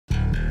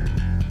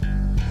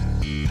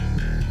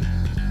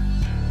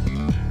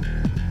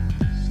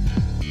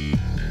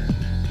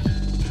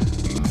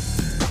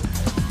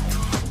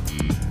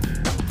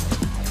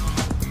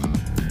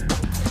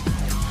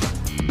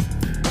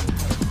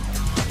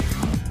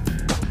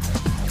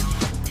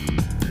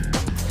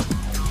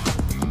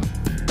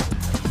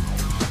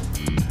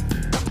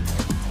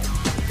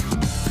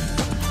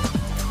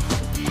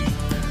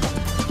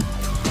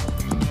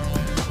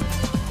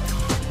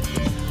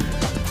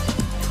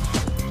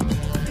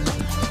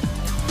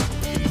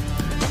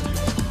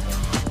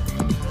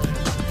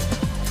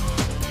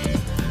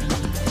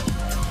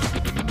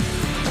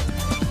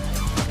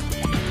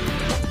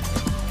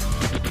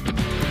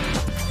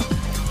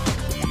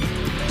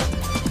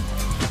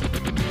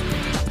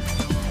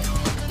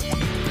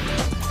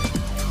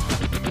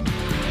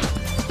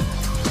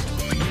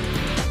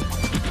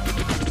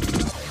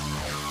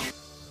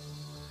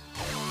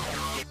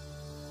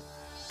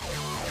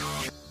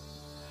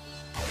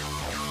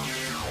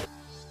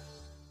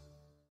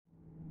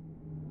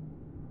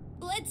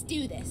let's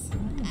do this.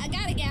 I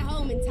gotta get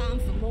home in time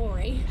for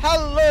Maury.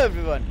 Hello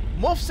everyone,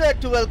 MUFS here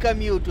to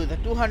welcome you to the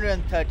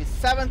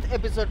 237th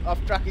episode of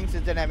Trucking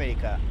Season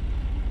America.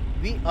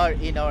 We are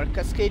in our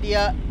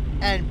Cascadia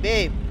and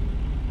babe,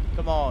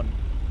 come on.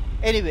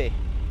 Anyway,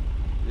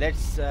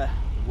 let's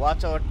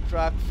watch our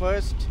truck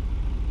first.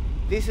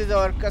 This is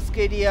our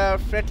Cascadia,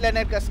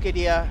 Freightliner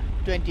Cascadia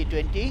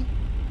 2020.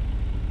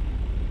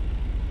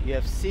 You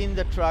have seen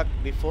the truck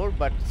before,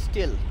 but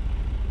still.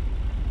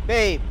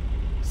 Babe,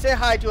 say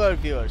hi to our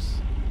viewers.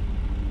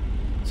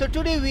 So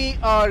today we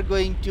are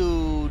going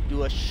to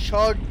do a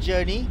short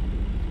journey,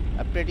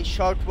 a pretty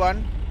short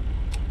one,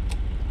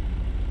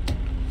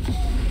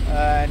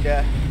 and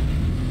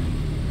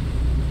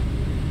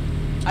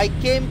I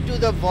came to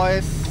the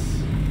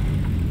voice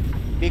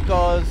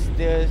because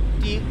there are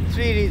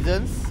three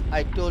reasons.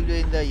 I told you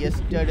in the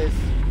yesterday's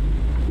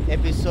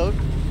episode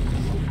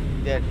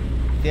that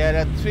there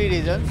are three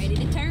reasons. Ready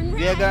to turn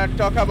right. We are gonna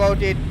talk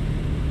about it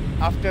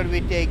after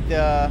we take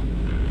the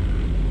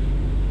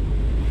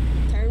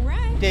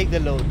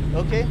load.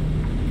 Okay,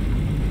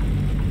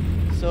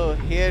 so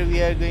here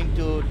we are going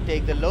to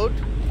take the load.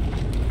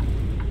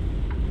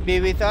 Be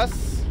with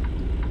us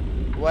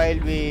while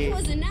we... It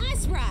was a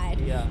nice ride.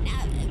 Yeah.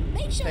 Now,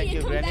 make sure Thank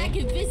you, come Granny. back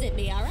and visit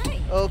me, alright?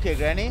 Okay,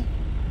 Granny,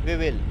 we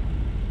will.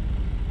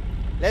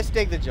 Let's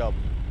take the job.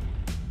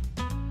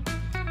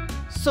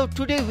 So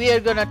today we are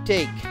gonna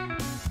take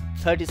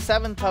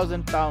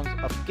 37,000 pounds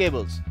of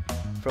cables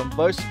from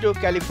Barstow,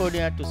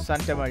 California to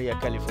Santa Maria,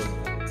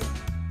 California,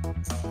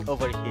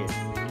 over here.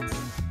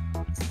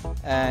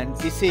 And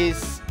this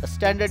is a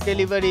standard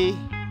delivery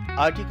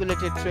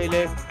articulated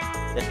trailer.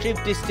 The trip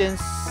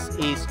distance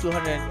is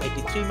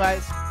 283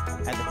 miles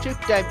and the trip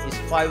time is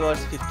 5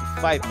 hours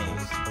 55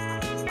 minutes.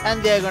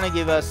 And they are gonna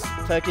give us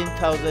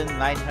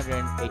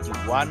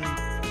 $13,981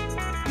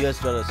 US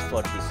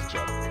for this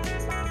job.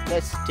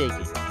 Let's take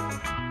it.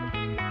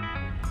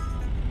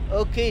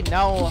 Okay,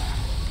 now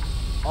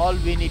all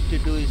we need to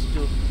do is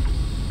to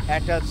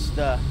attach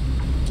the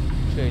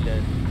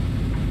trailer.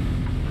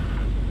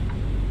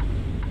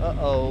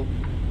 Uh-oh,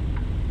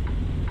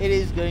 it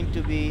is going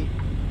to be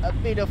a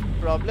bit of a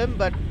problem,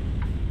 but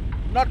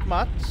not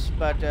much,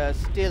 but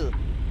still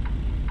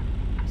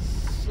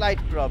slight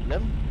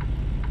problem,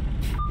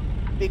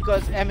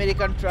 because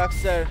American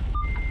trucks are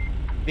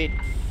bit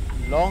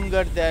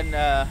longer than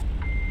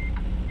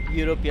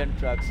European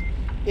trucks.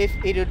 If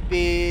it would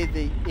be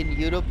in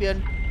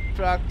European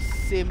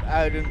trucks,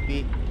 I wouldn't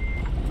be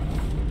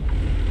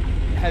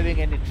having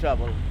any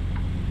trouble.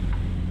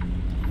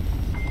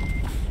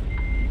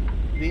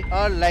 We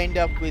are lined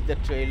up with the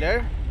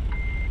trailer,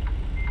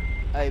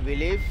 I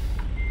believe.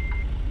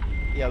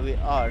 Yeah, we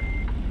are.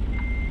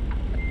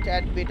 A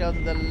tad bit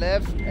on the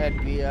left and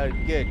we are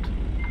good.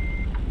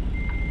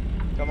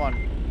 Come on.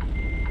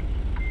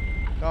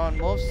 Come on,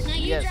 moves. Now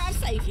you drive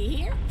safe, you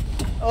hear?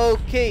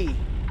 Okay,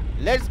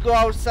 let's go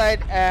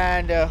outside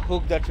and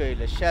hook the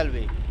trailer, shall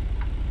we?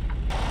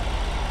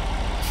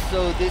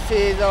 So this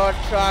is our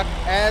truck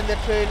and the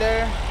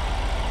trailer.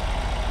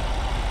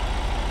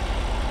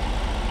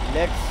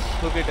 Let's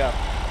hook it up.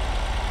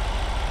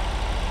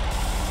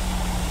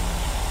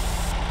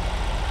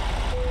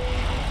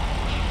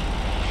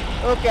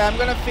 Okay, I'm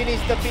gonna finish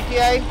the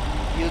PTI.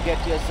 You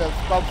get yourself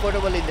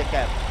comfortable in the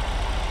cab.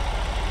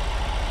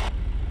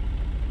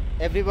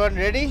 Everyone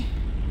ready?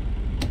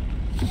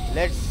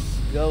 Let's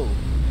go.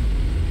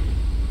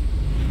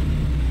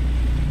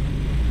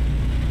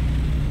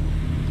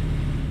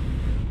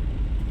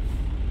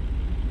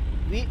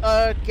 We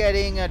are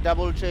carrying a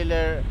double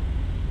trailer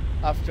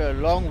after a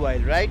long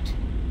while, right?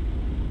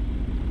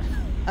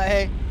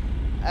 I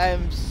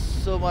am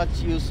so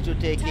much used to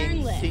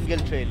taking single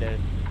trailer,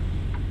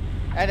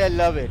 and I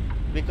love it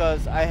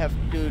because I have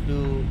to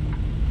do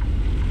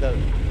the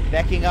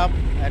backing up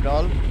and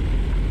all.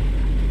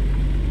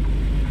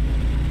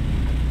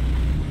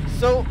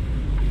 So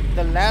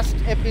the last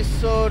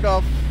episode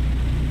of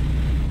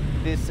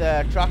this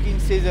trucking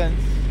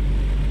seasons,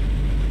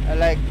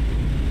 like,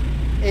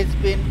 it's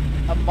been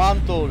a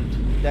month old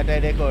that I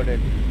recorded.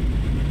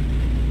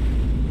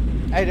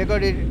 I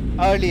recorded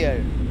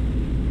earlier,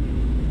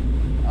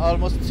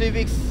 almost 3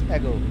 weeks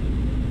ago,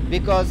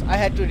 because I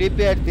had to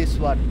repair this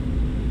one.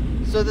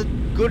 So the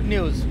good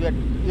news, we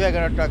are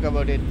gonna talk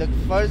about it. The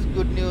first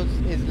good news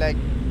is, like,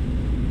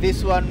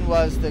 this one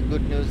was the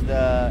good news,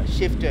 the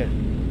shifter.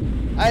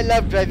 I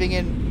love driving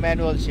in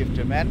manual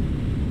shifter, man.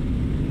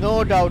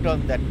 No doubt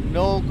on that,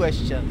 no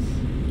questions.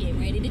 Get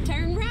ready to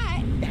turn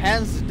right.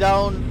 Hands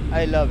down,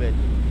 I love it.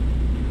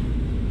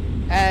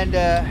 And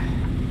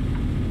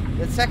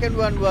the second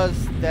one was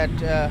that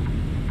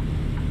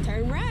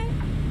turn right.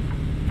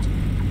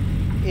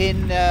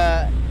 In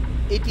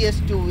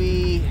ATS2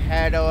 we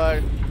had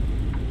our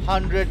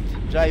 100th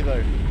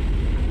driver.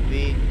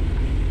 We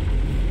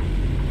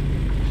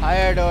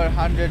hired our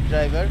 100th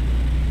driver.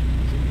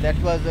 So that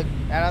was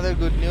another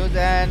good news.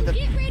 And the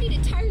Get ready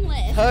to turn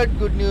left. third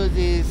good news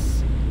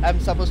is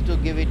I'm supposed to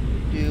give it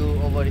to you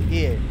over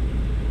here.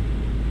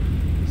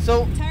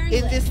 So Turn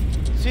in left. these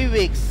 3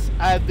 weeks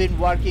I've been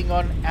working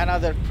on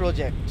another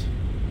project,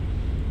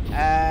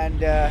 and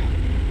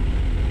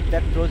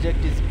that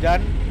project is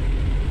done.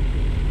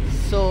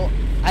 So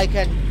I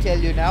can tell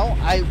you now.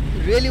 I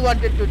really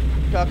wanted to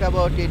talk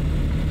about it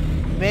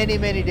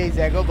many days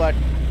ago, but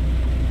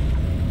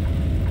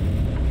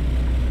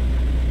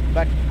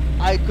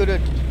I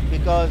couldn't,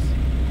 because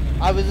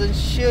I wasn't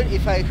sure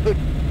if I could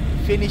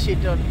finish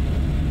it or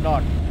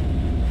not.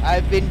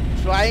 I've been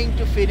trying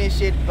to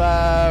finish it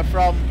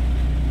from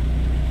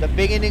the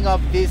beginning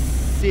of this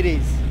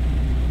series.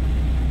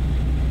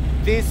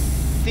 This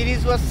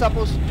series was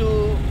supposed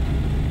to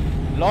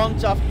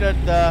launch after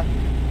that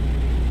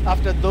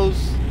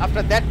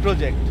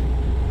project,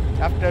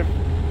 after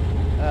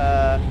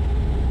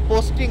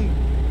posting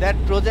that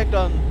project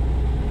on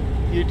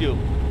YouTube.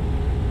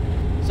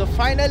 So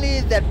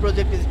finally that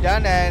project is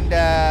done, and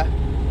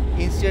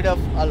instead of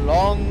a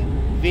long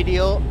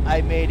video,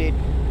 I made it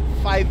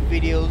 5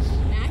 videos.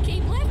 I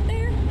keep left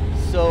there.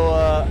 So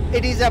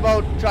it is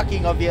about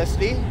trucking,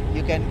 obviously.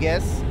 You can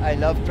guess, I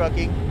love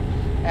trucking.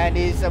 And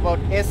it's about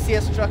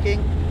SCS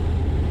trucking.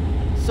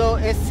 So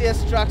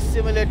SCS Truck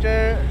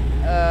Simulator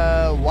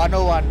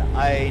 101,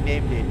 I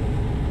named it.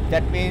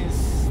 That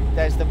means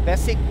that's the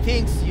basic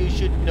things you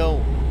should know.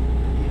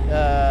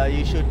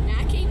 You should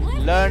I keep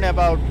left learn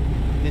about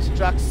this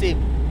truck sim.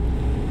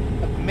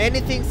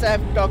 Many things I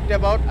have talked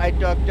about. I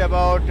talked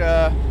about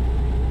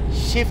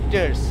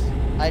shifters.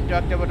 I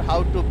talked about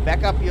how to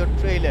back up your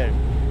trailer,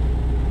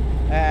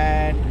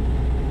 and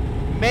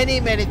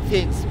many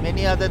things,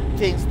 many other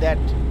things that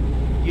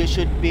you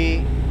should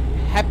be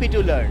happy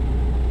to learn.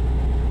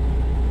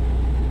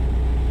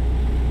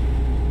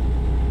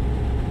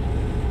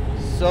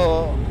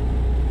 So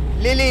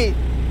Lily,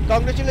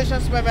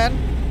 congratulations, my man.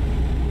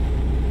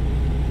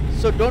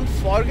 So don't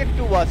forget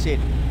to watch it.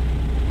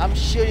 I'm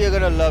sure you're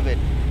gonna love it.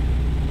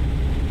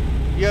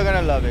 You're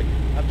gonna love it,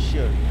 I'm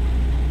sure.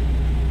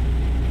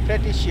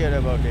 Pretty sure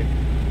about it.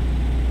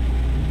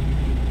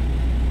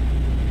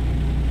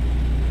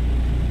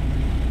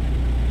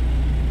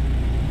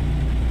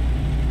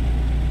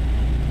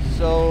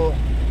 So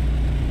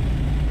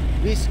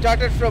we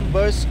started from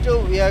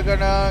Barstow. We are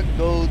gonna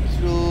go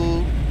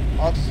through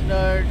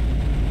Oxnard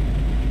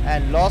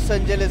and Los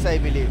Angeles, I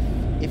believe,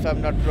 if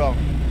I'm not wrong.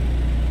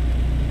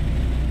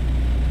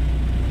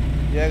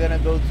 We are gonna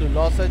go through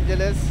Los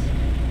Angeles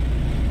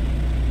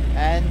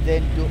and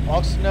then to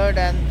Oxnard,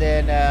 and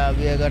then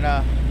we are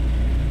gonna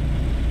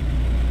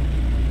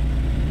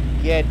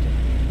get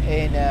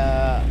in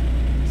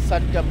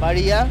Santa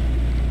Maria.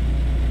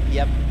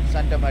 Yep,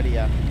 Santa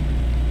Maria.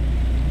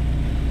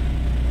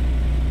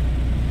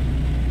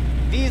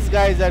 These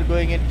guys are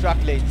going in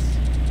truck lanes.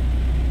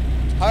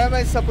 How am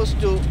I supposed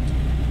to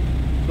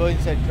go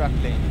inside truck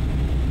lane?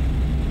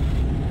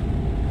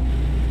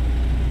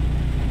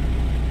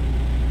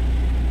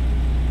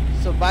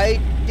 So by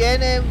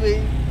 10 AM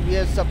we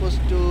are supposed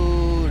to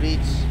reach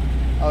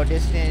our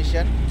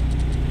destination.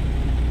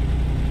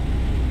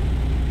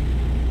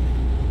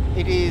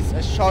 It is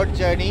a short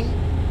journey.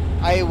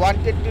 I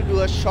wanted to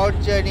do a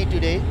short journey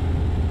today.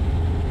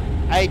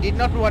 I did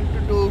not want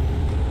to do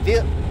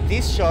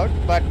this short,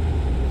 but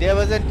there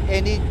wasn't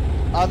any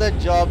other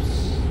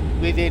jobs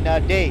within a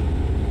day.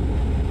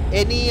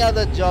 Any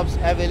other jobs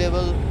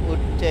available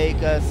would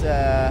take us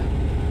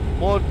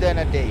more than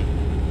a day.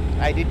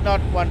 I did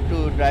not want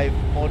to drive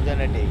more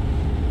than a day,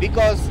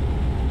 because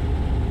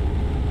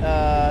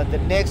the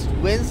next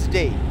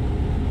Wednesday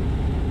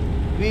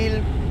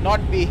we'll not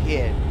be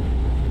here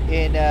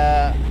in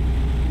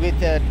with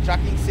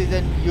trucking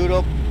season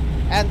Europe,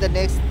 and the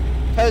next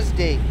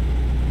Thursday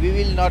we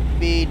will not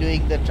be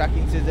doing the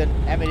trucking season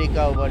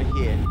America over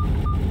here,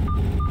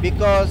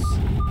 because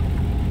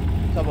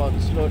come on,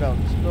 slow down.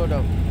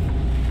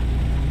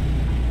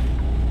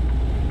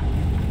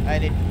 I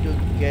need to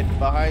get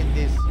behind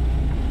this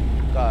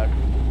car.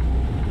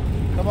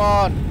 Come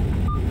on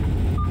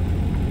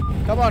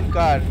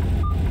car.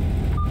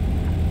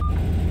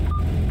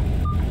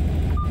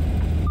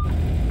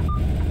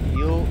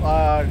 You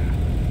are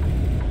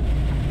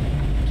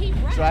keep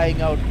right,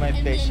 trying out my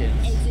and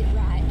patience. then exit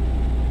right.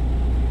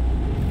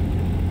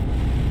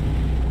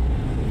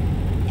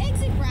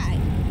 Exit right.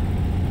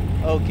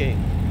 Okay,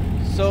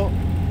 so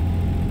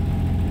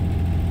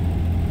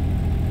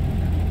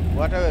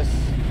what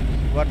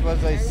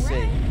was I Turn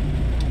saying? right.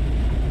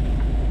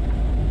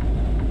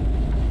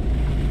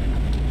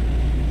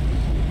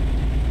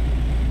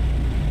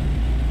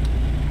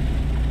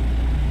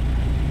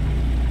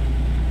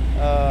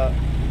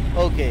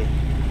 Okay,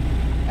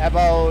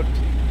 about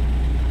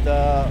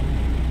the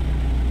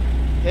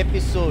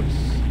episodes,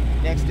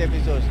 next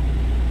episodes.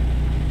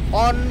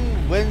 On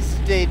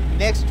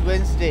next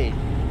Wednesday,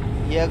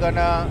 you're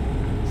gonna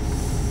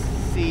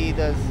see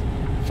the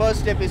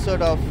first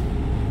episode of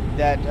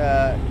that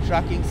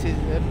trucking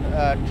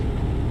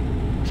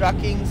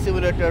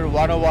simulator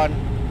 101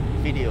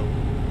 video.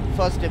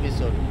 First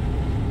episode.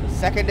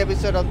 Second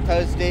episode on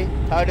Thursday,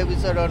 third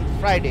episode on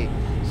Friday.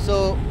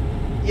 So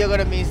you're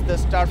gonna miss the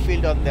start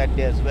field on that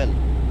day as well.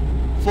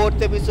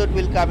 Fourth episode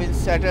will come in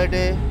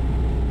Saturday,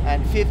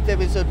 and 5th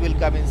episode will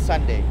come in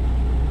Sunday.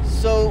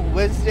 So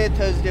Wednesday,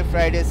 Thursday,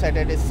 Friday,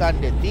 Saturday,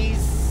 Sunday,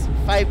 these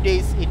 5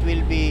 days it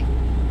will be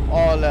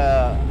all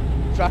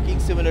Trucking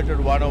Simulator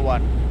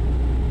 101.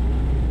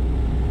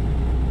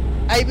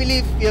 I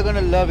believe you're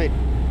gonna love it.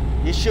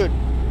 You should.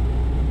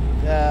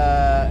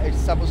 It's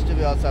supposed to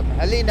be awesome.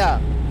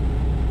 Helena,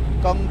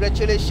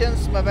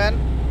 congratulations, my man.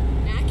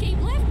 I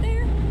keep left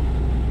there.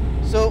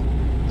 So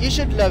you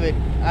should love it.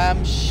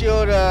 I'm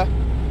sure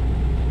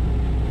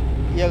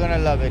you're gonna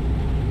love it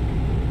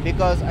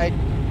because I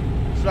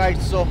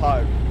tried so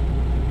hard.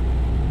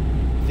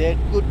 There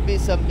could be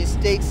some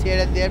mistakes here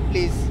and there.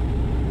 Please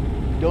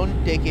don't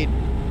take it.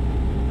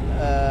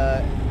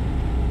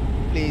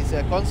 Please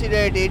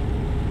consider it.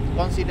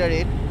 Consider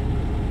it.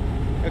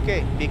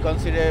 Okay, be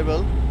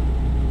considerable,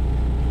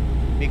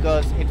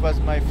 because it was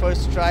my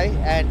first try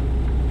and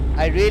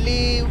I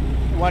really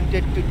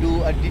wanted to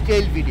do a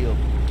detailed video.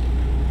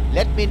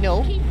 Let me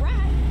know Keep right.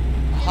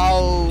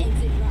 how Exit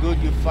right.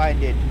 good you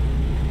find it.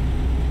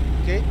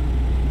 Okay,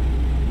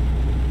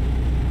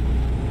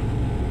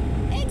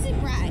 Exit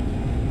right.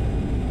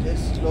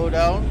 just slow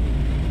down.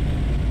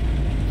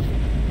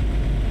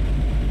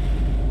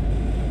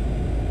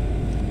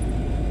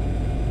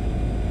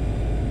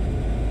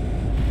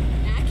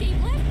 I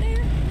keep left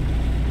there.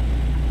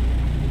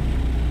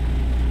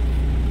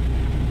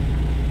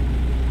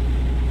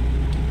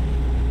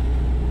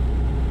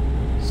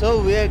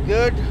 So we are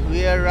good.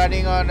 We are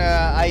running on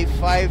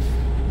I-5.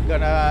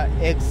 Gonna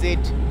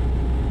exit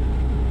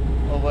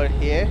over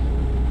here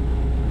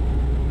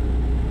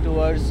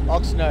towards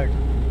Oxnard.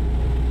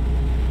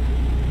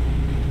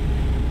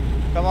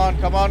 Come on,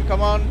 come on,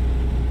 come on.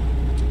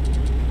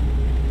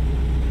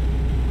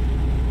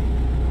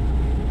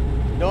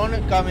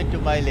 Don't come into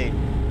my lane.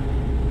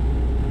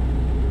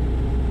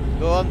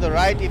 Go on the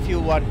right if you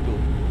want to,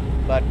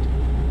 but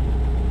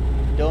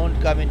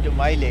don't come into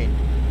my lane.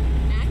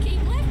 I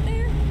keep left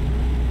there.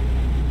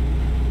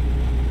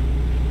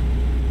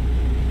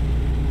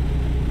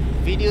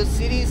 Video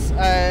series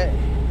I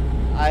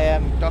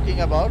am talking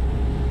about,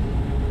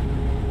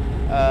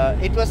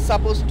 it was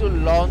supposed to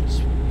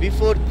launch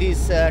before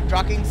this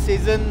trucking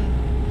season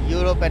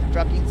Europe and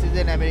trucking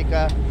season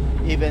America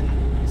even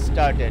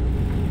started.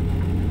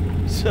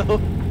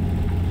 So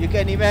you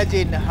can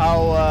imagine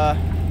how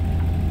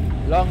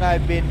long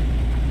I've been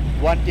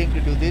wanting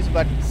to do this,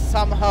 but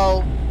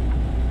somehow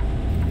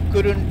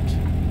couldn't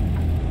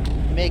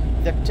make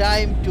the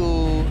time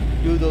to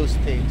do those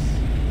things.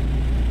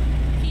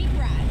 Keep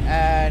right.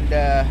 And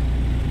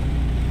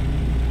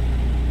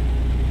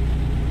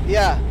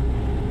yeah,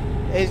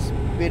 it's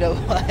been a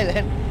while,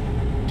 and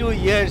 2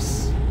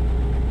 years,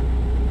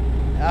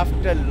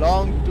 after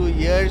long 2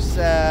 years,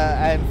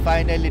 I'm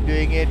finally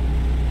doing it.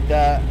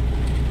 The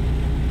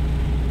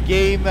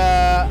game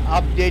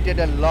updated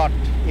a lot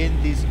in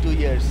these 2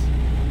 years,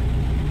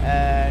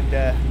 and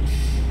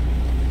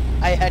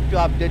I had to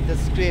update the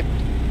script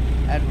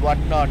and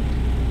whatnot.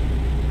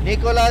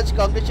 Nicolas,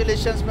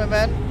 congratulations, my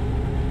man.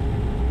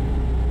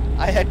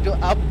 I had to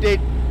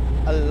update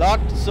a lot,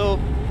 so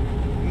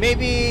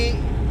maybe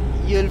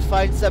you'll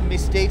find some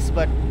mistakes,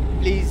 but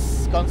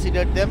please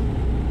consider them.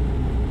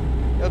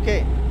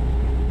 Okay,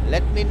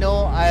 let me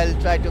know. I'll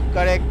try to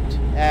correct,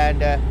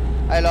 and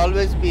I'll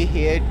always be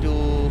here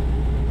to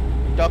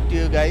talk to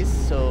you guys,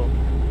 so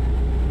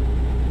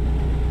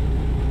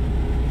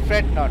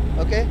fret not.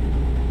 Okay,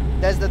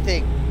 that's the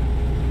thing.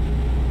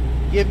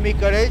 Give me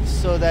courage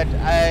so that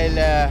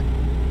I'll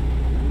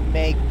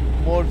make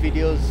more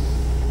videos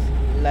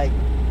like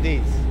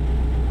this,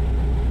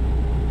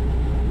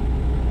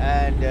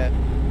 and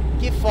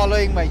keep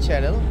following my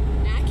channel.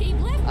 I keep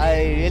left.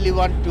 I really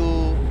want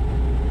to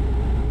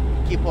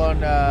keep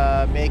on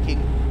making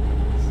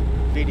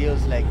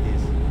videos like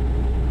this.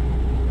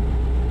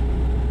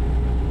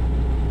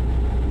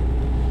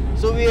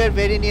 So we are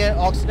very near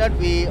Oxnard.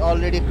 We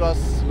already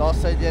crossed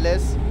Los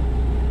Angeles.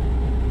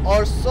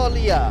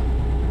 Orsolia,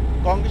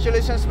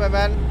 congratulations, my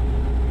man.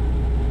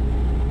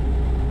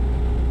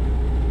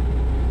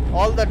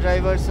 All the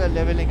drivers are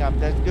leveling up.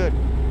 That's good.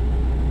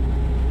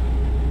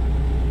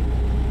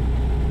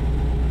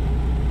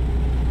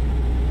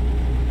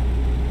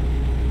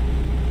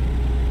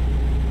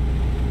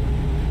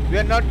 We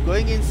are not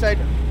going inside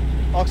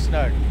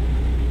Oxnard.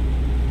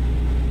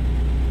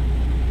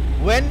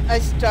 When I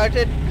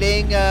started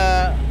playing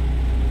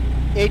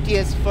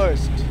ATS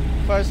first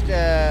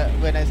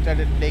when I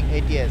started playing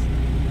ATS,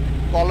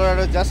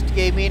 Colorado just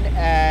came in,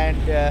 and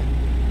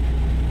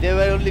there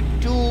were only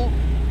two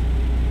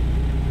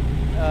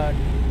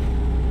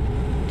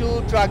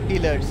truck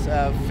dealers,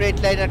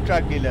 Freightliner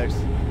truck dealers.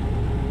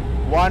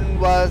 One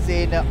was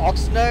in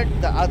Oxnard,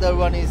 the other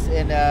one is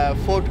in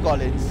Fort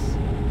Collins,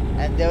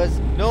 and there were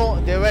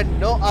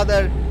no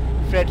other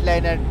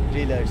Freightliner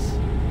dealers.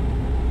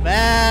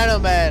 Man, oh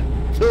man,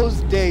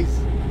 those days.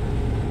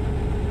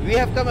 We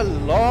have come a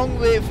long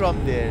way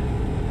from there.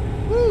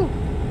 Woo!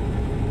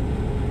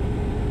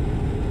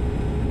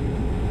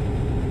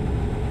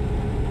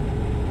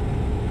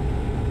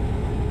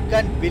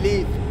 Can't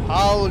believe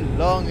how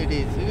long it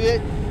is. We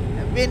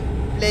have been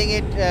playing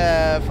it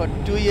for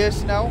 2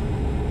 years now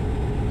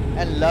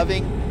and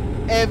loving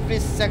every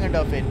second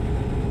of it.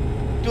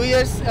 2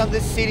 years on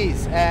this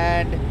series,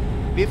 and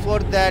before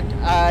that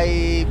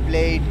I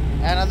played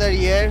another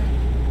year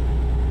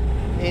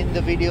in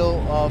the video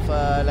of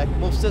like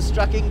MUFS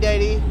Trucking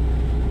Diary,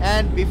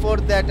 and before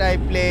that I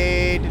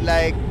played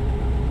like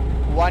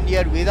 1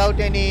 year without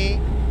any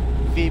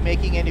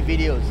making any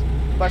videos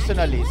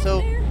personally.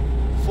 So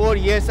 4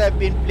 years I've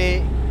been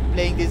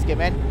playing this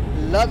game and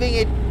loving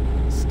it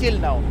still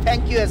now.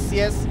 Thank you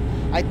SCS.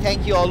 I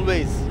thank you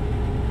always.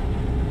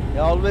 I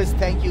always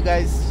thank you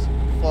guys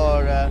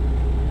for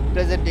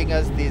presenting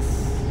us this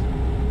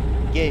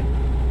game.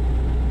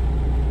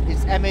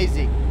 It's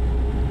amazing,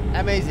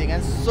 amazing,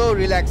 and so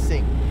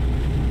relaxing.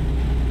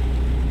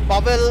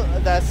 Pavel,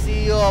 the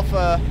CEO of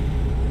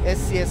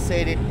SCS,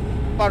 said it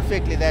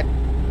perfectly that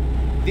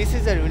this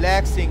is a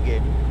relaxing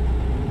game.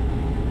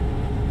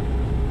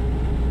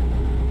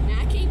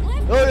 I keep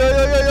left.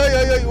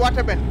 Oh, what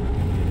happened?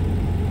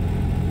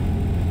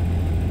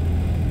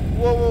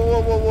 Whoa,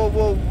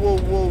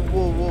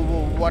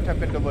 what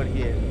happened over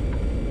here?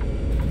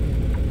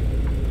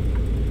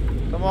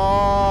 Come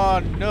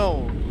on,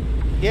 no.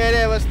 Here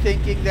I was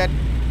thinking that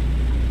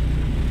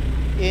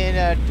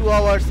in 2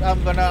 hours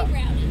I'm gonna...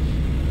 Hey, Rowdy.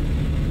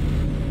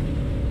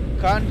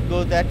 Can't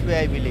go that way,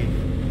 I believe.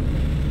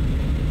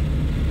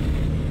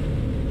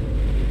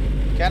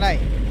 Can I?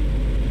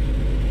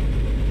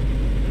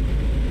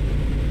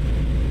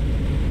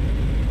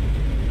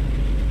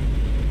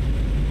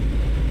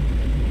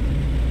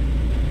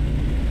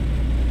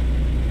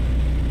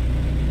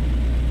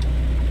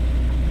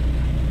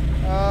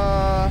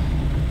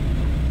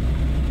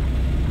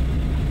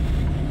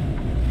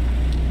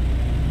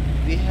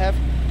 We have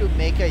to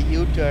make a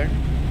U-turn,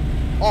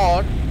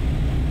 or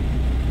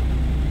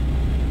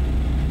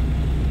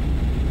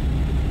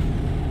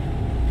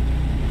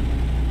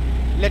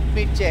let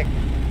me check.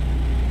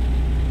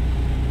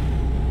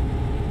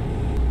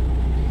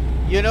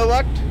 You know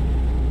what?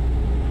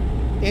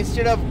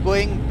 Instead of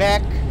going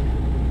back,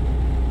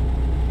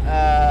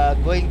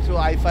 going through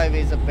I-5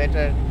 is a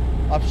better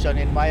option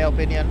in my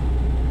opinion.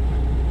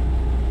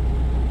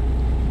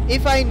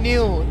 If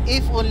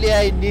only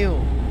I knew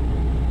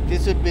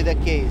this would be the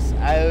case,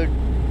 I would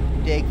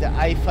take the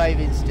I-5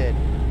 instead.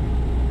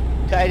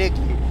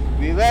 Directly.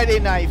 We were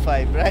in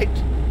I-5,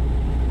 right?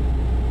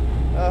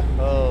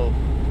 Oh.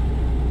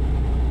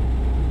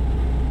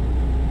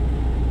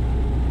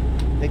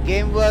 The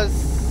game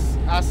was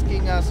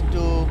asking us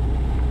to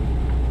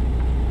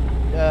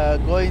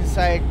go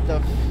inside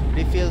the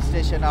refuel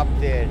station up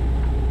there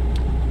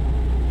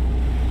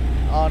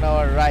on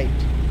our right.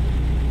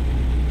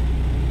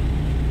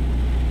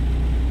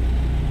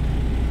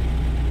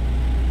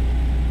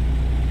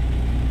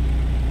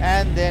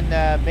 And then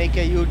make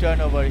a U-turn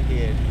over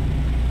here,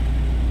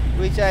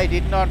 which I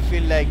did not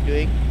feel like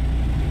doing.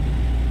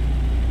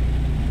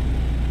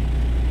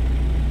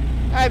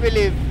 I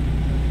believe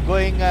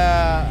going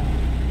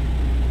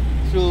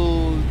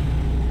through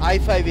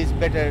I-5 is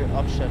better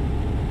option.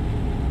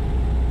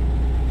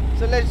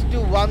 So let's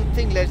do one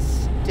thing.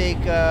 Let's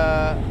take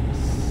a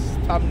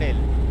thumbnail,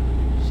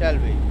 shall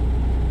we?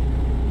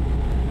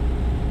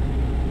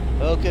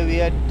 Okay,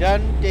 we are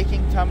done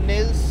taking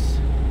thumbnails.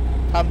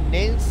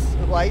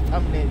 Why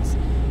thumbnails?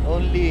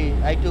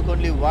 I took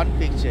only one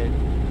picture.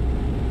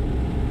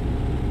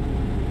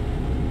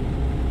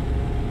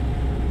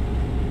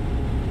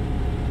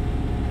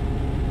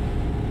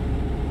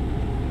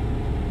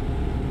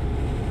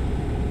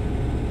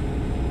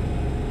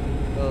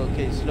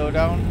 Okay, slow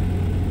down.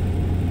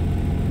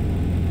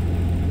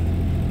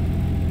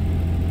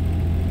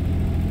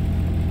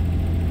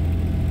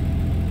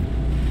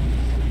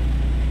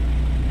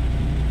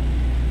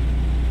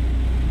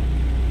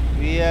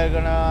 We are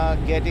gonna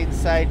get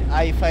inside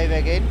I-5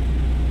 again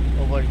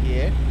over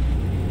here.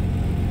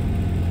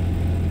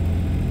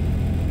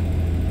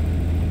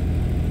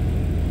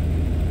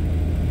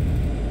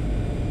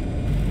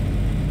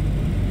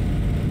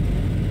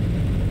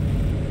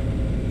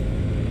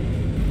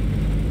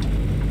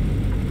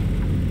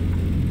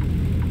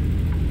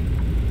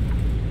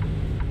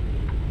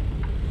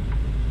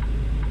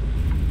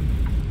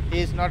 He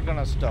is not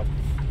gonna stop.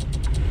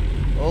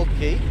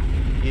 Okay,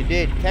 you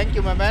did. Thank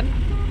you, my man.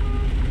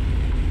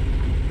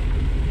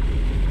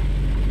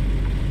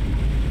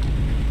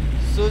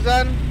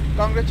 Susan,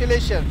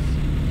 congratulations.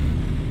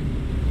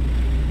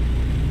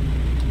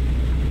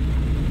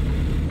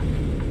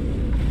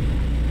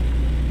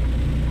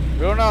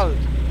 Ronald,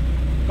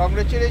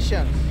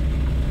 congratulations.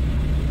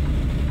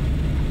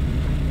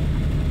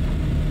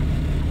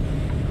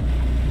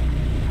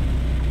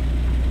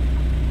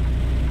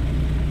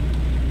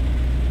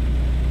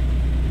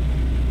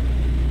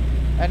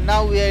 And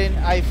now we are in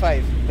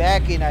I-5,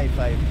 back in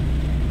I-5.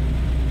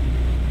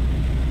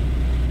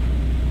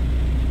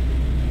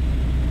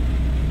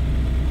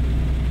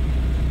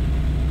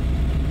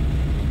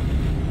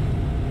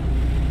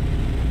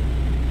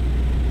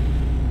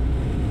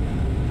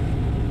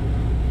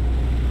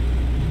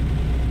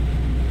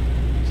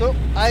 So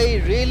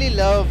I really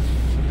love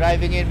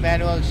driving in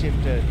manual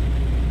shifter,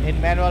 in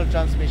manual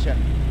transmission.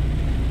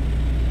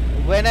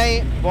 When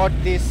I bought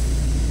this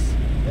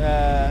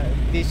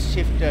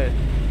shifter,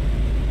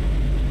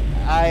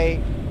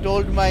 I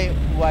told my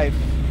wife,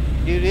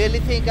 do you really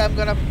think I'm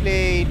gonna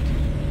play it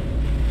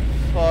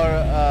for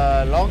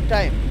a long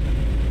time?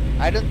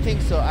 I don't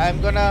think so.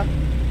 I'm gonna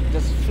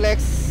just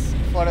flex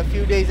for a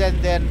few days and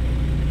then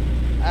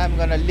I'm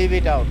gonna leave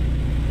it out.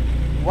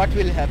 What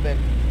will happen?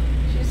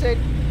 She said,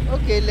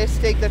 okay, let's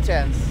take the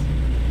chance.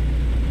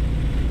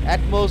 At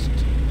most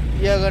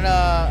you're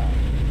gonna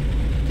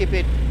keep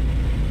it,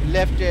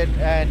 left it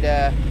and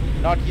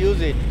not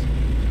use it.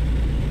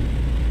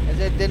 I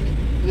said, then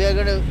we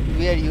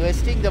are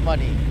wasting the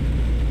money.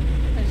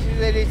 And she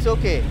said, it's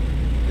okay,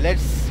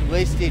 let's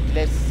waste it,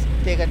 let's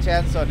take a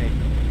chance on it.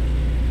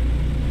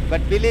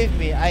 But believe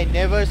me, I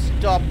never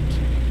stopped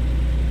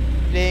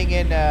playing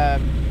in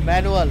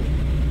manual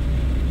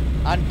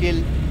until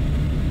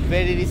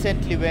very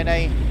recently, when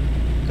I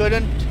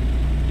couldn't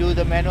do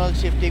the manual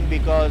shifting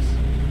because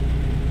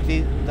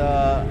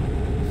the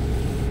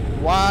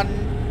 1,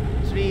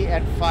 3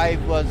 and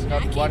 5 was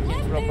not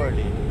working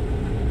properly.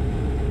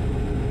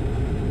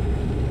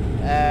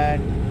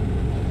 And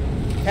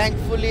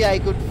thankfully I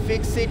could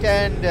fix it,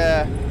 and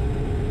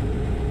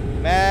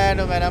man,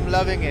 oh man, I'm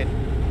loving it.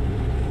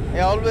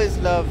 I always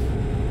love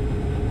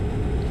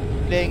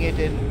playing it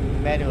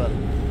in manual.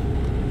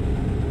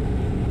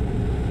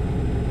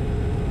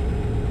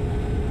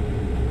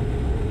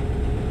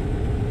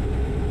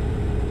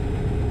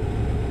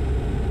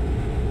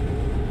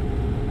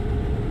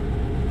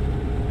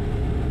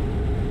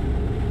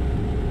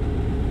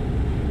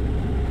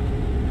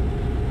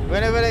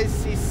 Whenever I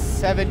see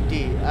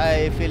 70,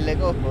 I feel like,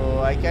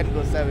 oh, I can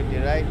go 70,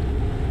 right?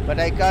 But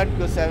I can't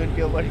go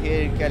 70 over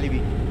here in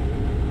Calibi.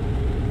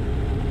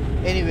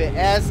 Anyway,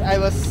 as I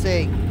was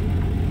saying,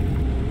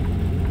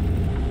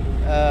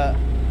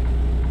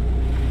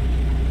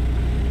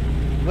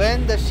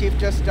 when the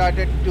shifter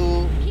started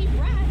to Keep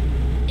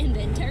right and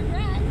then turn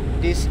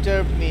right.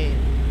 disturb me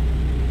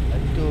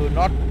to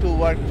not to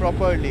work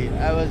properly,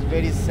 I was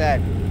very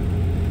sad,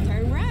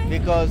 Turn right.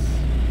 because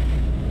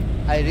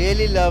I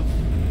really love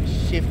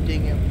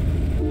shifting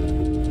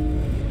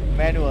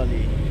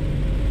manually.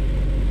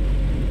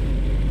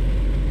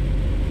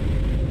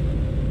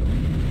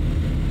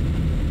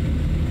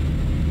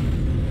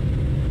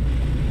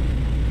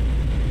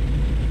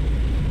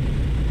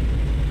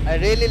 I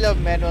really love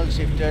manual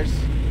shifters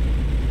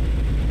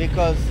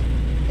because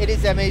it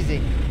is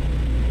amazing,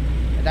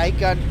 and I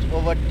can't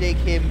overtake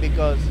him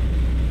because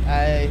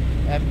I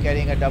am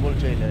carrying a double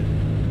trailer.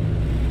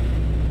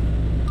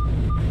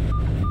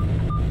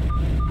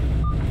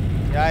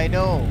 Yeah, I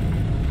know.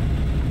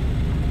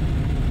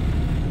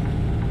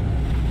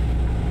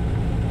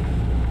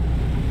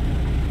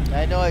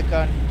 I know I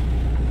can't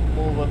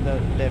move on the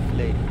left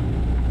lane.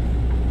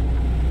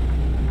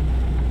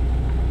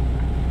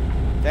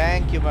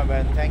 Thank you, my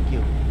man. Thank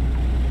you.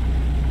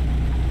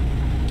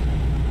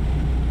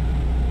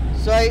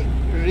 So I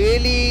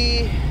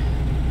really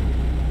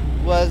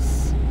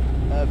was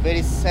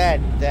very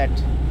sad that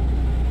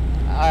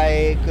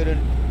I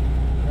couldn't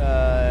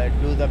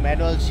do the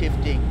manual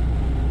shifting.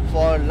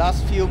 For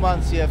last few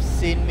months, you have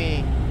seen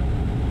me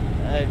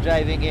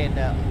driving in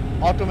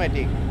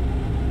automatic.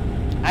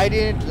 I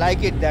didn't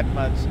like it that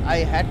much. I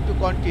had to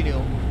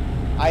continue.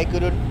 I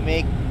couldn't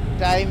make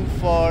time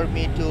for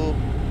me to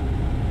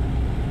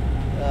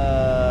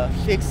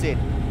fix it,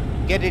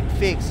 get it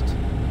fixed,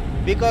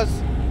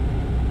 because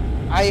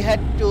I had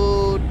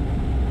to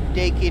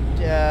take it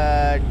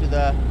to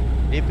the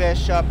repair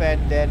shop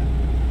and then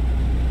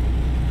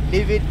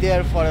leave it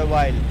there for a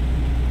while,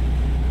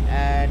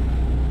 and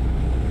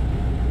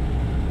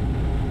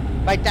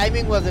my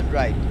timing wasn't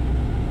right.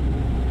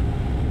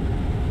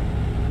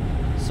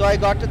 So I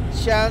got a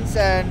chance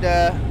and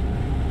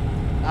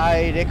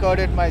I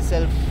recorded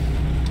myself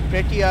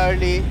pretty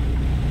early,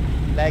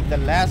 like the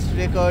last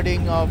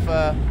recording of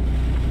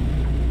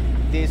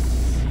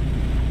this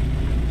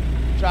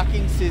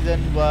trucking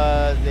season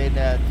was in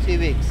 3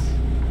 weeks.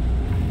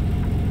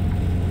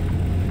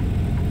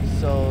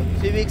 So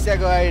 3 weeks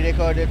ago I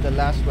recorded the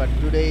last one.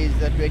 Today is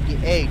the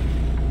 28th.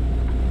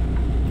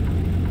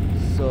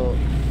 So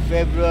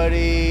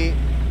February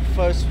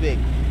first week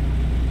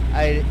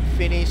I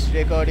finished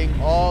recording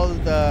all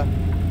the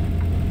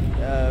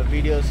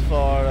videos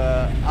for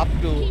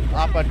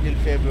up until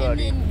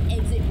February. And then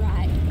exit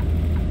right.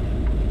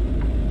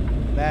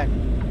 Man,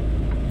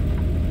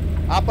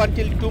 up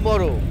until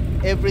tomorrow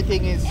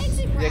everything is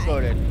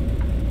recorded,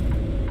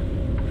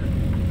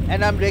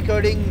 and I'm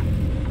recording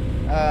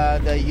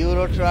the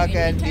Euro truck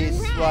and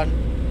this one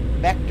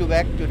back to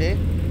back today.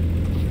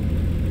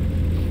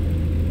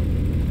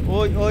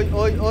 Oi, oi,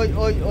 oi, oi,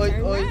 oi, oi,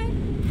 Turn oi. right.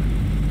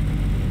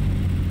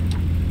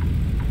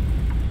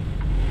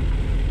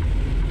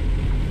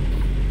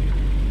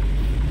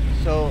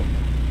 So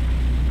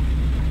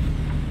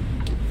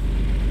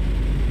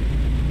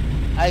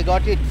I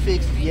got it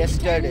fixed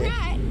yesterday. Turn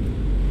right.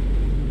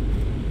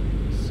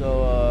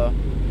 So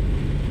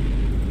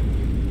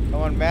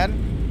come on, man.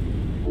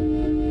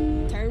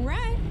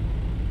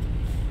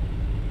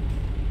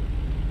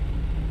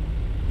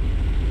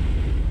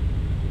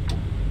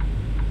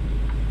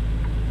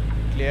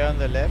 clear on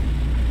the left.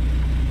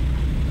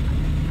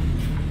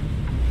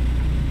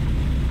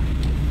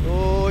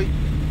 Oh,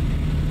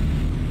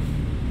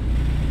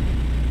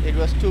 it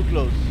was too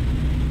close.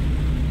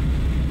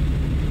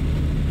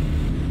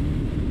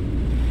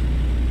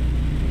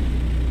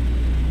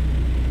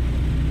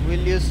 Will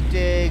you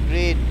stay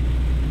green?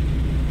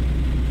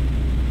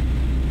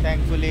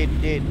 Thankfully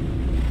it did.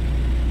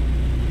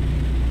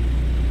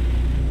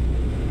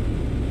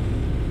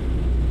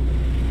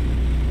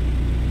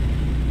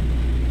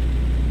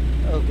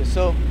 Okay,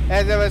 so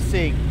as I was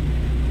saying,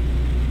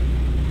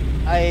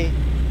 I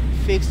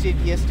fixed it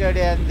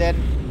yesterday and then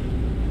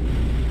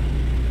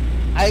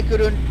I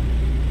couldn't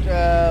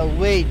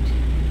wait.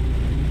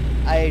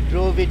 I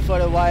drove it for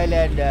a while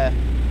and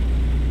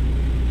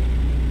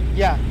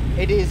yeah,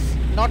 it is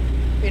not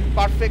in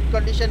perfect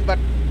condition, but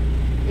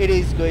it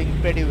is going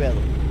pretty well.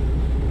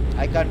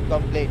 I can't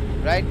complain,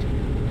 right?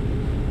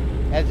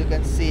 As you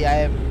can see, I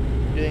am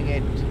doing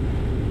it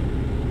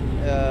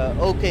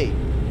okay.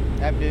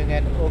 I'm doing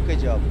an okay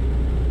job.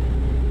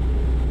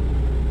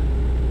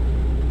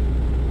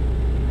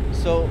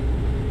 So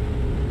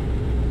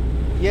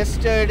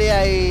yesterday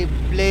I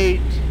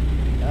played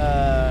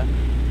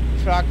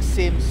truck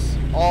sims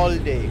all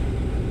day.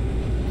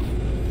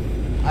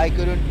 I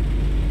couldn't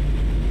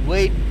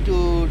wait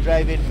to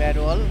drive in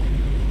manual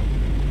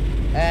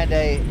and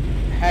I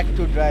had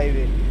to drive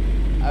it.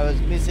 I was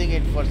missing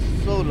it for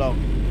so long.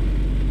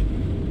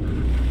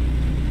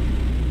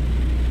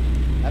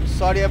 I'm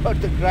sorry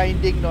about the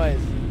grinding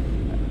noise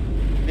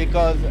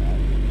because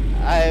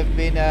I have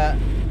been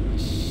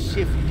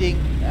shifting.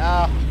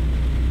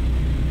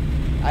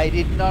 I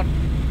did not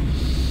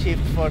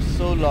shift for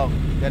so long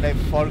that I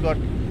forgot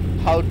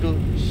how to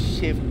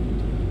shift.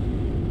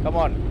 Come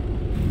on.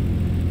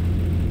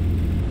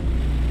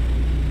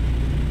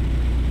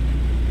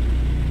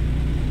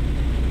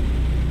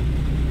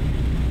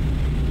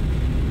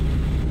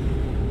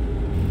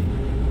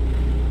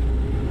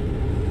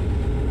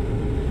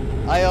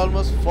 I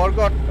almost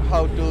forgot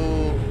how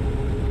to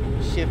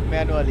shift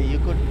manually. You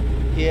could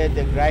hear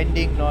the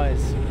grinding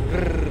noise,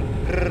 grrr,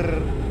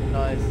 grrr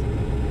noise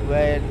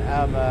when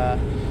I'm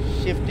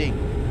shifting,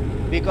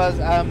 because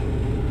I'm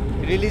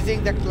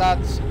releasing the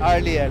clutch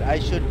earlier. I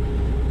should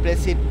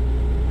press it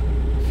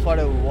for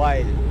a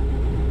while.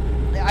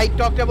 I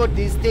talked about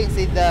these things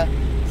in the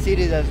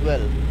series as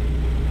well.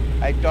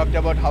 I talked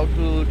about how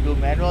to do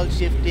manual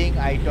shifting.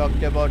 I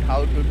talked about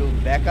how to do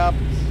backups.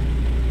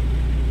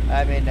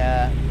 I mean,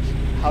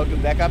 how to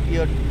back up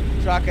your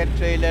truck and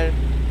trailer.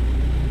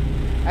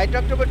 I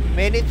talked about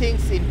many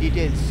things in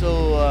detail,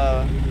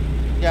 so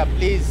yeah,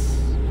 please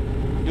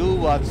do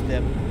watch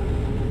them.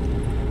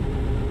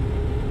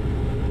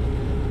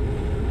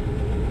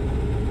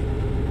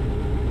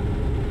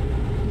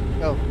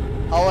 Oh,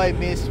 how I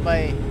missed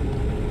my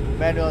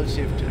manual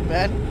shifter,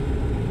 man.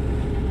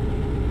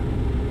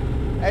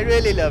 I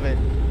really love it.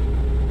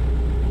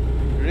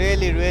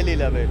 Really, really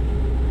love it.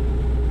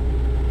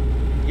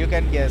 You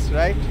can guess,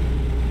 right?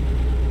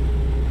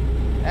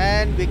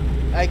 And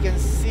I can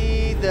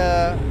see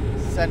the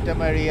Santa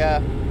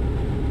Maria,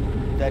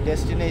 the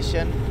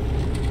destination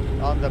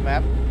on the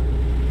map.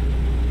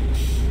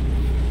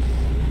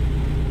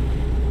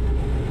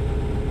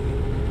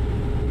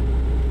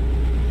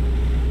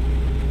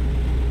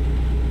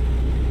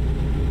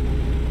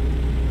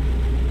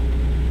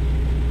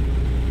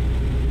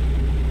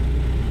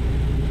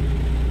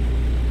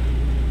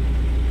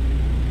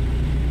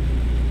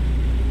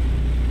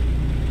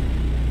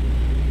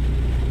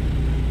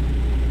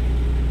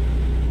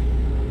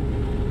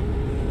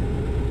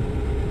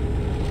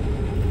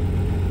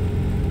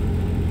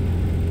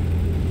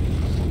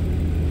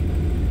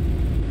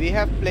 We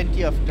have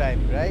plenty of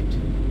time, right?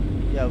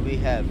 Yeah, we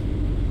have.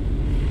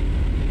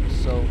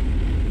 So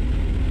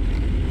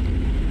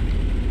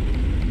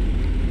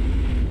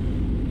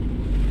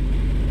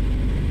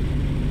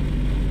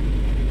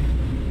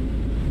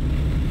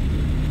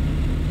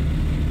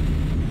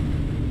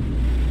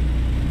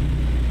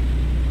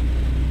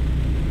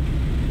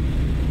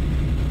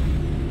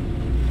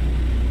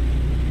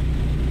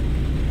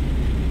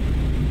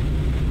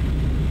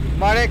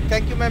Marek,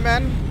 thank you, my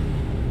man.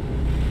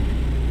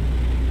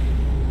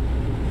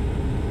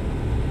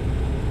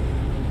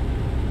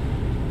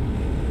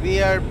 We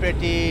are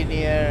pretty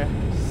near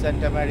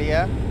Santa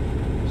Maria.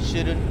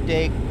 Shouldn't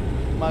take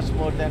much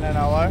more than an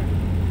hour.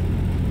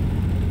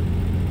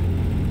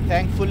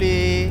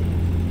 Thankfully,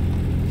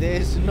 there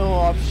is no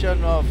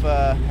option of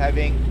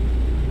having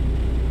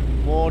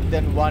more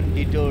than one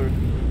detour.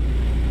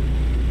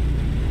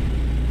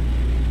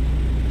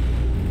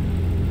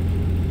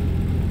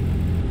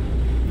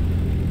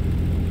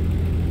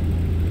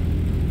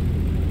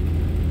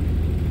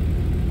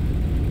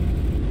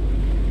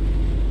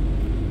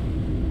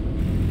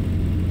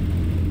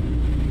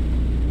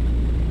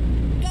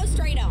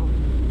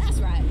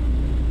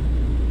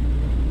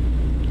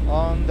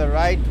 On the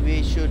right,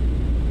 we should,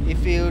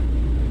 if you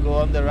go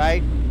on the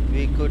right,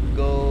 we could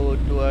go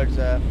towards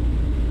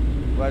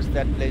what's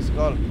that place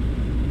called?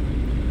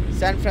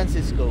 San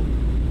Francisco.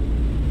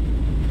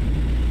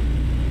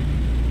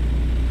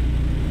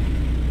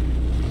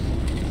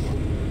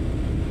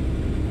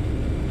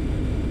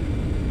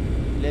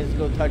 Let's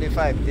go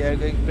 35. They are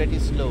going pretty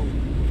slow.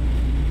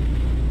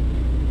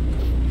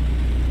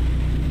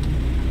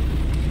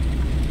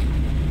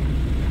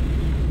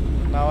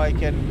 Now I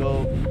can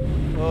go.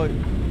 Oh,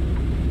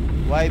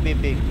 why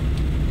beeping?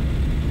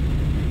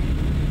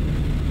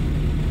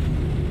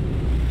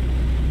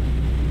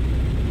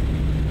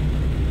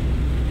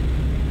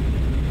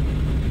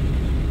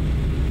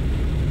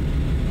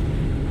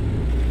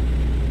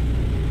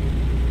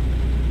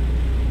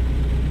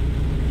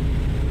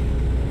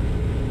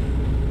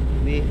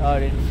 We are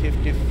in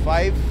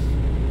 55.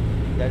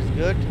 That's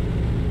good.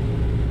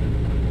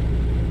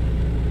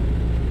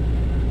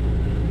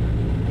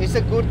 It's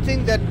a good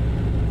thing that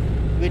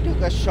we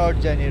took a short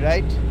journey,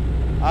 right?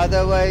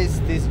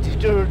 Otherwise this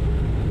detour would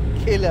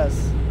kill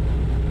us.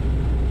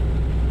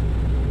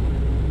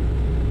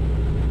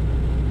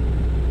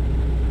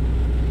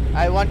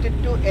 I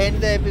wanted to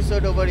end the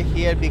episode over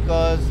here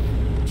because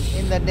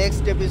in the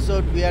next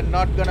episode we are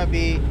not gonna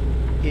be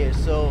here,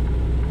 so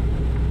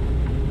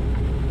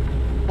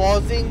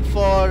pausing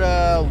for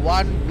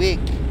 1 week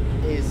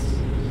is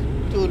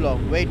too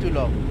long, way too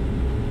long.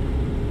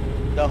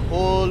 The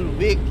whole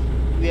week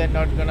we are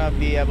not gonna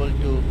be able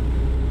to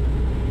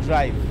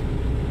drive,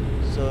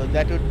 so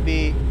that would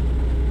be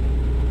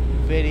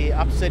very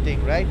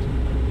upsetting, right?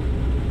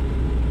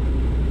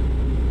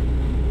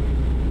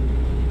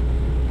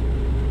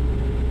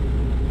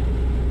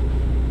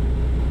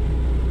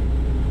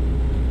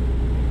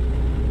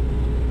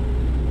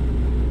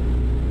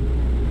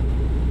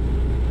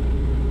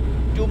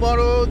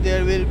 Tomorrow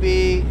there will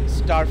be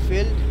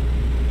Starfield,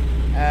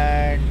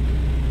 and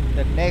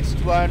the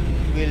next one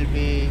will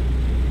be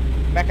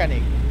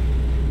Mechanic.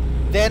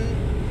 Then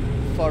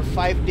for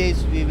 5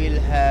 days we will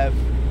have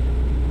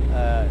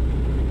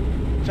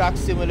Truck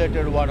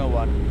Simulator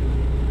 101.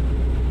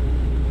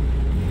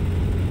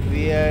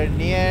 We are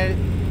near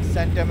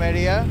Santa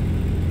Maria.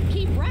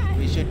 Keep right.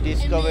 We should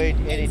discover it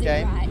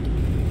anytime. Right.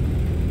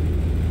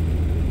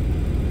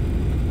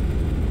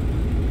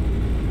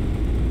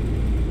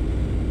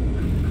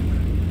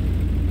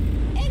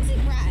 Exit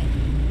right.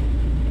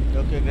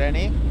 Okay,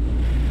 Granny.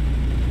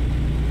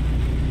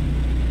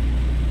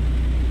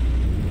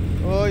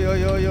 Oh, yo,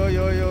 yo, yo,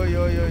 yo, yo,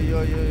 yo, yo,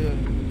 yo, yo, yo.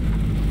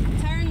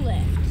 Turn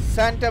left.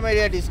 Santa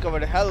Maria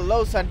discovered.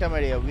 Hello, Santa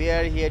Maria. We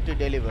are here to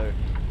deliver.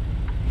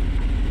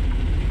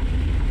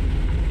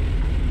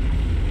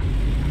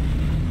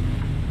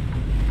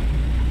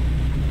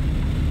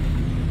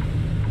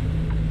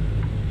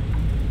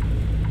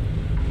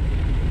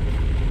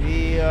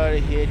 We are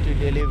here to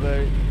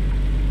deliver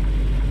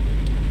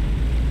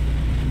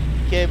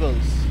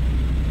cables.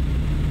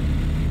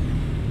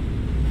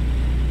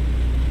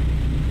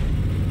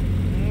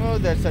 Oh,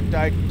 that's a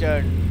tight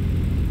turn.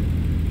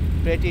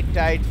 Pretty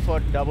tight for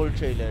double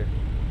trailer.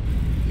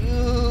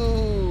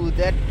 Ew,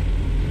 that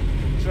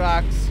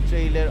truck's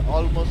trailer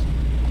almost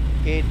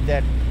hit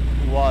that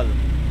wall.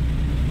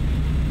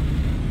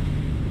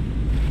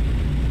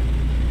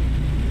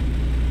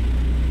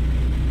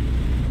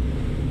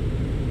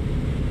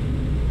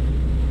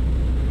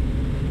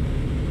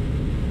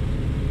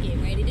 Get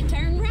ready to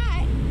turn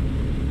right.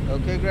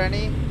 Okay,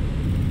 Granny.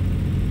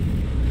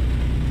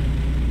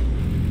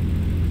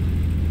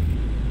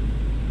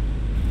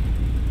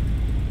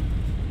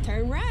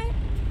 Turn right.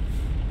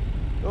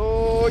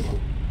 Oh.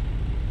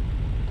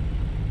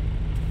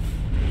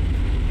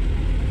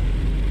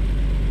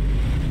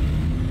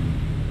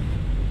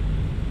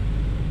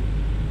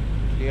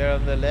 Clear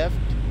on the left.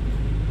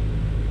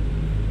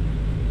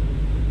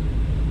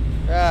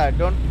 Ah,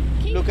 don't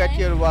Keep look at left.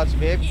 your watch,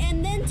 babe.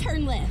 And then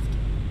turn left.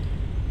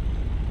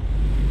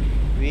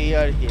 We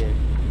are here.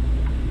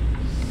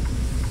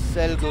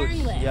 Sell Turn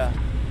goods. left. Yeah.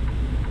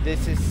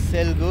 This is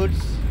sell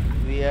goods.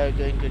 We are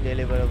going to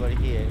deliver over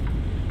here.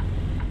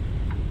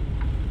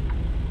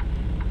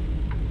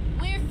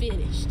 We're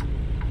finished.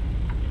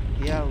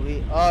 Yeah,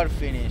 we are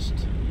finished.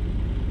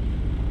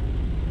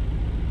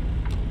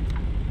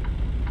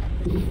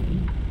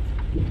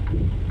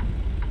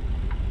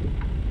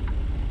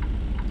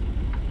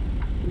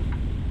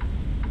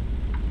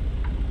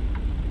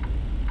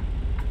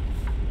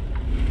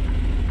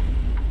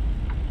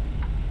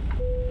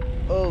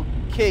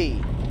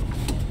 Okay.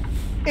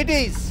 It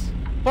is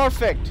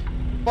perfect.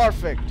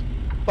 Perfect.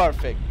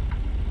 Perfect.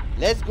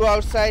 Let's go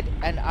outside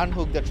and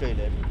unhook the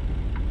trailer.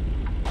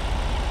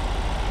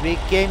 We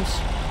came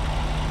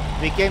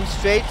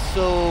straight,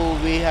 so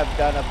we have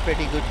done a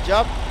pretty good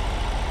job.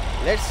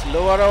 Let's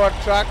lower our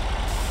truck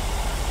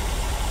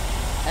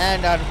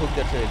and unhook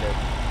the trailer.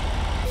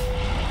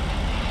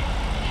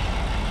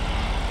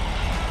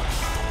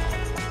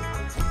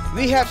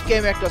 We have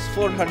came across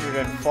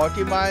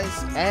 440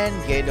 miles and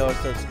gained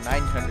ourselves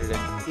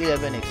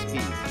 911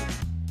 XP.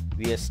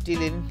 We are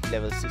still in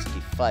level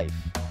 65.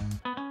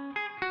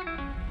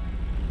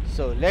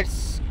 So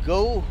let's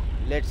go.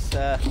 Let's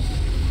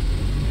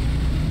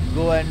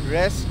go and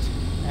rest,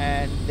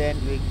 and then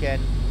we can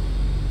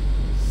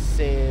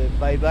say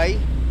bye bye.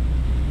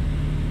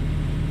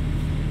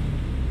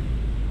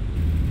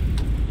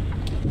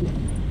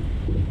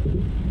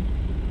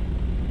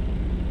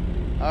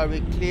 Are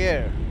we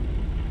clear?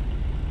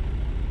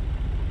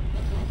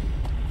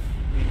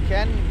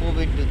 can move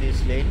into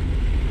this lane.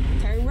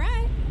 Turn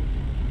right.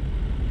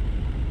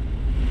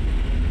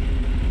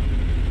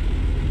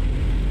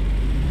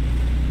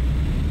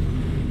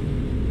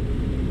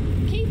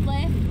 Keep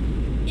left.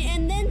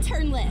 And then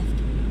turn left.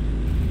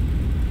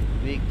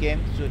 We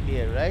came through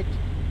here, right?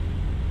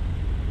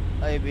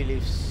 I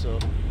believe so.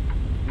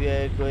 We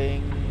are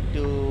going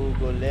to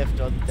go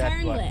left on that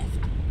Turn one. left.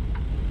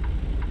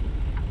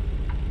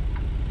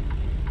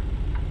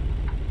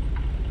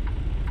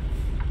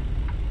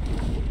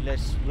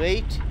 Let's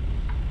wait.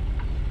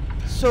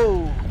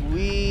 So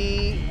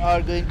we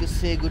are going to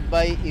say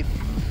goodbye. If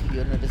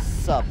you're not a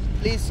sub,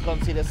 please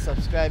consider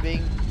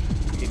subscribing,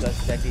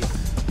 because that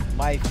is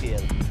my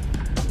feel.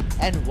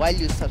 And while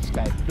you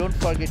subscribe, don't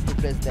forget to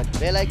press that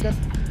bell icon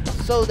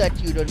so that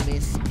you don't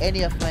miss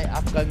any of my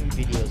upcoming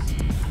videos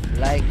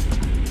like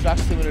Truck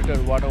Simulator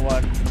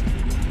 101,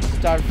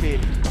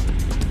 Starfield,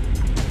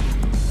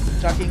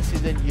 Trucking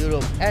Season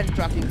Europe and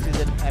Trucking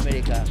Season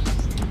America.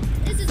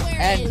 This is where it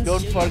And ends,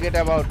 don't Junior. forget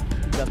about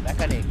the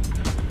mechanic.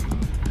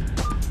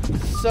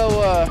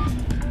 So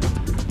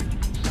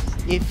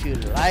if you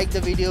like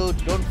the video,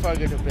 don't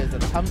forget to press the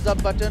thumbs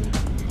up button,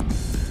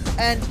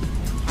 and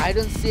I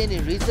don't see any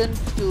reason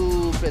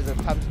to press the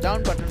thumbs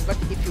down button, but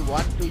if you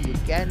want to, you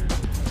can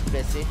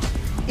press it.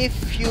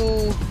 If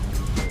you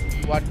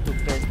want to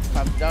press the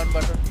thumbs down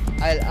button,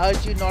 I'll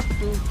urge you not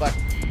to, but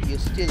you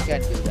still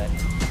can do that.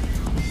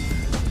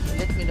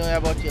 Let me know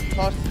about your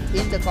thoughts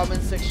in the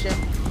comment section.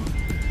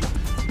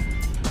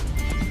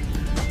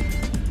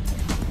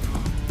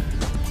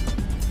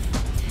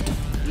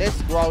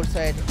 Let's go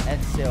outside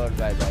and say our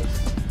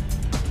bye-byes.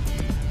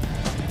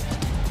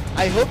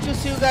 I hope to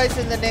see you guys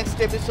in the next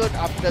episode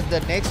after the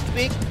next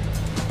week.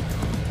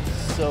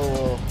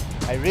 So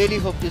I really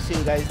hope to see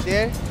you guys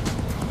there.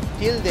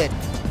 Till then,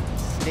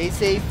 stay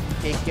safe,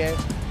 take care,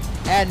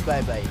 and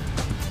bye-bye.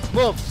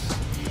 MUFS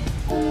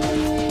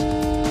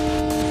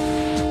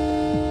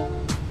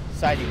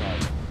signing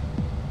out.